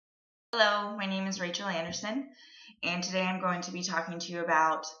Hello, my name is Rachel Anderson, and today I'm going to be talking to you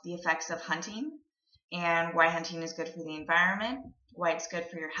about the effects of hunting and why hunting is good for the environment, why it's good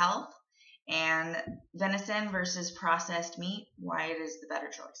for your health, and venison versus processed meat, why it is the better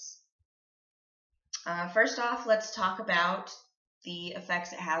choice. First off, let's talk about the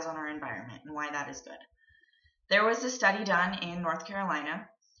effects it has on our environment and why that is good. There was a study done in North Carolina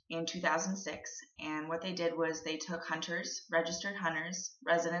in 2006, and what they did was they took hunters, registered hunters,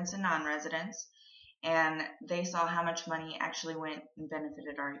 residents and non-residents, and they saw how much money actually went and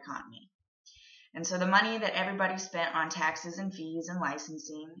benefited our economy. And so the money that everybody spent on taxes and fees and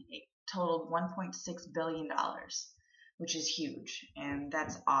licensing, it totaled $1.6 billion, which is huge, and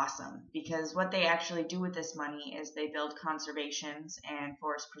that's awesome because what they actually do with this money is they build conservations and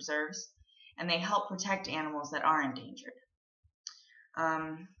forest preserves, and they help protect animals that are endangered.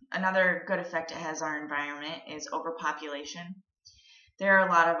 Another good effect it has on our environment is overpopulation. There are a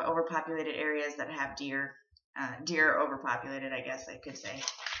lot of overpopulated areas that have deer. Deer are overpopulated, I guess I could say.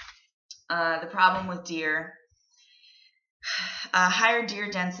 The problem with deer, higher deer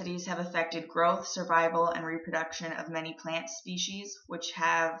densities have affected growth, survival, and reproduction of many plant species, which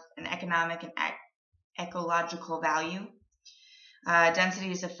have an economic and ecological value.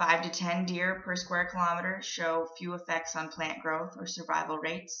 Densities of 5 to 10 deer per square kilometer show few effects on plant growth or survival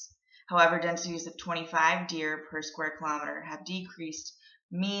rates. However, densities of 25 deer per square kilometer have decreased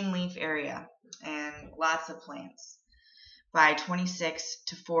mean leaf area and lots of plants by 26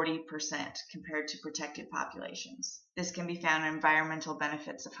 to 40% compared to protected populations. This can be found in Environmental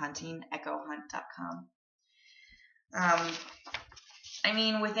Benefits of Hunting, ecohunt.com.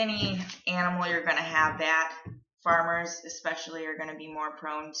 With any animal, you're going to have that. Farmers especially are going to be more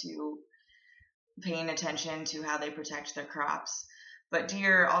prone to paying attention to how they protect their crops. But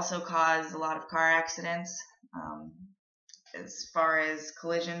deer also cause a lot of car accidents. As far as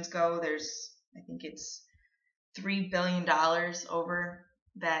collisions go, I think it's $3 billion over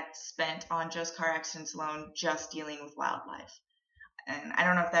that's spent on just car accidents alone, just dealing with wildlife. And I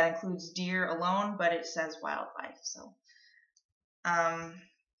don't know if that includes deer alone, but it says wildlife. So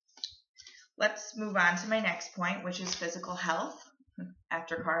let's move on to my next point, which is physical health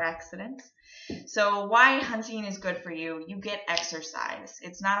after car accidents. So why hunting is good for you? You get exercise.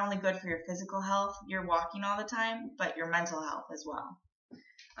 It's not only good for your physical health, you're walking all the time, but your mental health as well.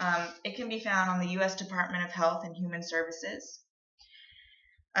 It can be found on the U.S. Department of Health and Human Services.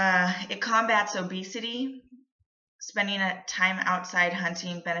 It combats obesity. Spending time outside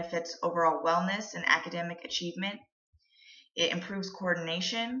hunting benefits overall wellness and academic achievement. It improves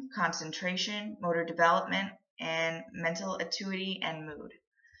coordination, concentration, motor development, and mental acuity and mood.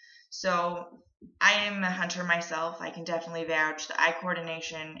 So I am a hunter myself. I can definitely vouch that eye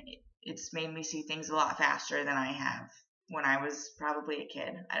coordination, it's made me see things a lot faster than I have when I was probably a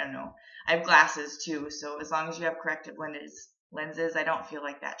kid. I don't know. I have glasses too, so as long as you have corrective lenses, I don't feel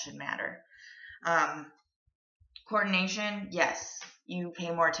like that should matter. Coordination, yes. You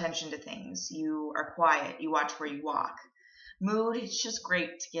pay more attention to things. You are quiet. You watch where you walk. Mood, it's just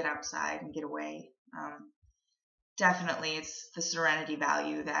great to get outside and get away. Definitely, it's the serenity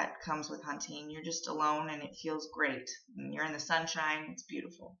value that comes with hunting. You're just alone and it feels great. And you're in the sunshine. It's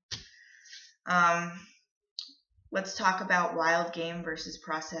beautiful. Let's talk about wild game versus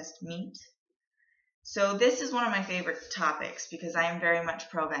processed meat. So this is one of my favorite topics because I am very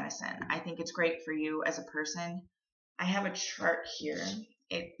much pro venison. I think it's great for you as a person. I have a chart here.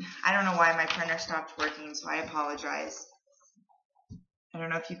 I don't know why my printer stopped working, so I apologize. I don't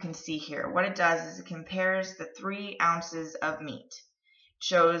know if you can see here. What it does is it compares the 3 ounces of meat. It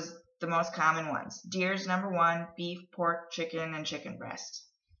shows the most common ones. Deer's number 1, beef, pork, chicken, and chicken breast.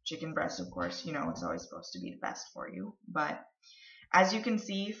 Chicken breast, of course, it's always supposed to be the best for you. But as you can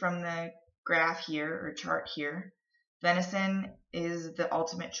see from the graph here, or chart here, venison is the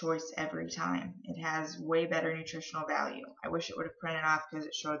ultimate choice every time. It has way better nutritional value. I wish it would have printed off because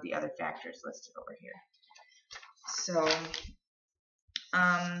it showed the other factors listed over here. So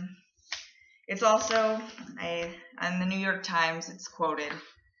it's also, on the New York Times, it's quoted.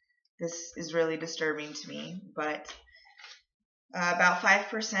 This is really disturbing to me, but about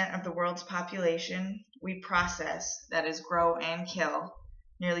 5% of the world's population we process, that is grow and kill,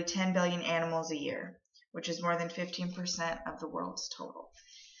 nearly 10 billion animals a year, which is more than 15% of the world's total.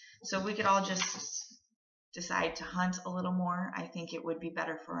 So if we could all just decide to hunt a little more, I think it would be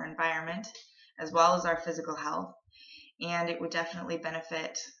better for our environment as well as our physical health. And it would definitely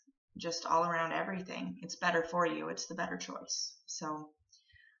benefit just all around everything. It's better for you. It's the better choice. So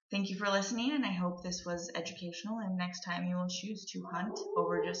thank you for listening, and I hope this was educational, and next time you will choose to hunt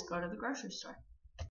over just go to the grocery store.